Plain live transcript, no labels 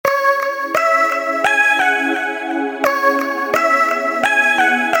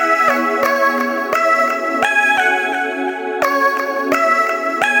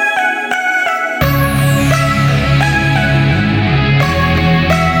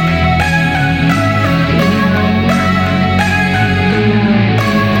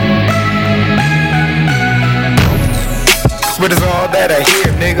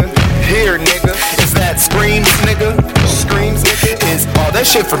that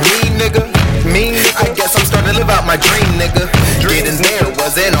shit for me, nigga. I guess I'm starting to live out my dream, nigga. Getting there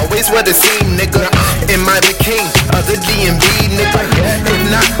wasn't always what it seemed, nigga. Am I the king of the DMV, nigga? If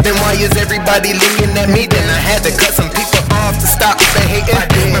not, then why is everybody looking at me? Then I had to cut some people off to stop the hating.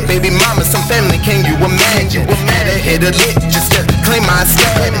 My baby mama, some family, can you imagine? Had to hit a lick just to claim my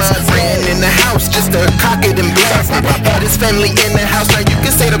status. Ran in the house just to cock it and blast it. Had his family in the house, now you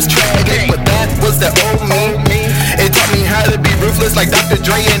can say that's tragic, but that was the old me. It taught me how to be ruthless like Dr.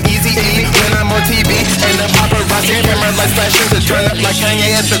 Dre and Eazy-E. When I'm on TV and the paparazzi camera lights flashing to turn up like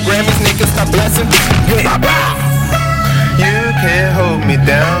Kanye at the Grammys, niggas stop blessing. You can't hold me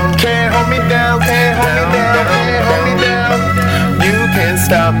down. Can't hold me down, can't hold me down, can't hold me down. You can't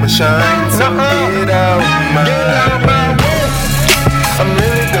stop my shine, so get out my way. I'm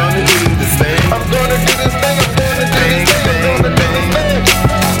really gonna do this thing. I'm gonna do this thing, I'm gonna do this thing, I'm gonna do this thing.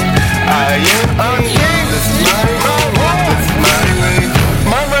 I am king, this is my way, this is my way.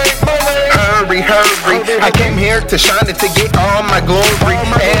 My way, my way. Hurry, hurry, I came here to shine and to get all my glory.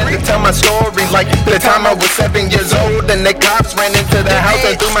 And to tell my story like the time I was 7 years old and the cops ran into the house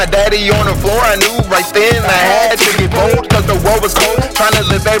and threw my daddy on the floor. I knew right then I had to get bold, cause the world was cold. Trying to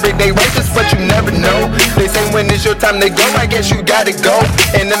live everyday righteous, but you never know. They say when it's your time to go, I guess you gotta go.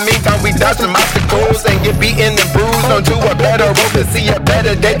 In the meantime, we dodge some obstacles and get beaten and bruised onto a better road to see a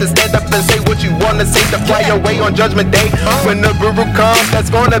better day. To stand up and say what you wanna say, to fly away on Judgment Day. When the guru comes, that's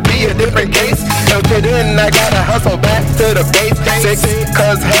gonna be a different case. Until then, I gotta hustle back to the base.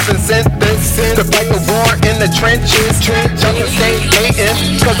 Cause heaven sent this to fight the war in the trenches. Y'all can stay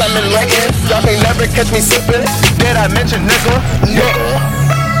hating, cause I'm enlightened. Y'all can never catch me sipping. Did I mention nigga? Nigga.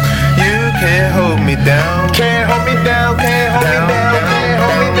 You can't hold me down. Can't hold me down, can't hold me down, can't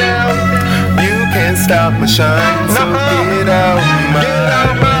hold me down. You can't stop my shine, so get out my way.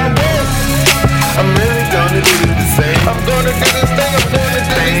 I'm really gonna do this thing. I'm gonna do this thing, I'm gonna do this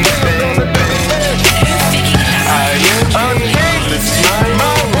thing, I'm gonna do this thing. I am king, this is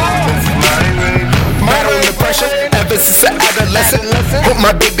my way, this is my way. Battling the pressure ever since an adolescent. Hope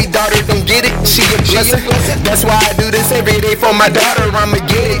my baby daughter don't get it, she a blessing. That's why I do this every day for my daughter, I'ma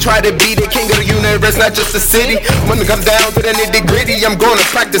get it. Try to be the king of the universe, not just the city. When it comes down to the nitty gritty, I'm gonna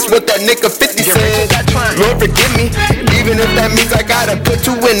practice what that nigga 50 said. Lord forgive me, even if that means I gotta put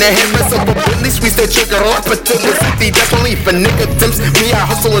two in the head. Mess up, but at least we stay trigger up until the city. That's only for nigga temps. Me, I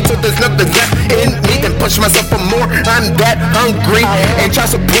hustle until there's nothing left in me. Then push myself for more, I'm that hungry. And try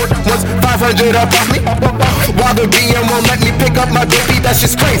support once 500 up off me. While the BM won't let me pick up my baby, that's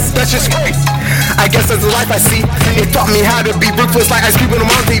just crazy, that's just crazy. I guess that's the life I see. It taught me how to be ruthless like ice cream when I'm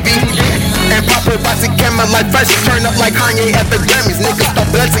on TV. And paparazzi camera like fashion, turn up like Kanye at the Grammys. Niggas stop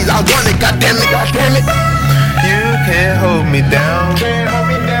blessings, I want it, goddamn it, goddamn it. You can't hold me down. Can't hold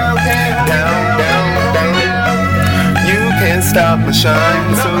me down, can't hold me down, down, down. You can't stop my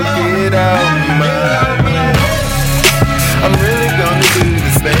shine, so get out my way. I'm really gonna do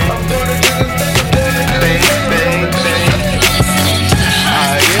this thing. I'm gonna do this thing. Bang, bang, bang.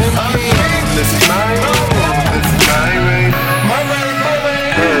 I am king. This is my way. This is my way. My way, my way.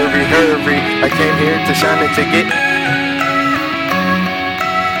 Hurry, hurry. I came here to shine and to get.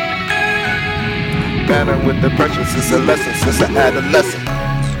 Battling with the pressure since a lesson, since an adolescent.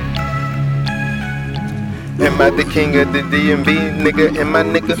 Am I the king of the DMV, nigga? Am I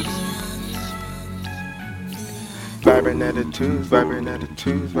nigga? Vibrant attitudes, vibrant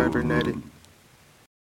attitudes, vibrant attitudes.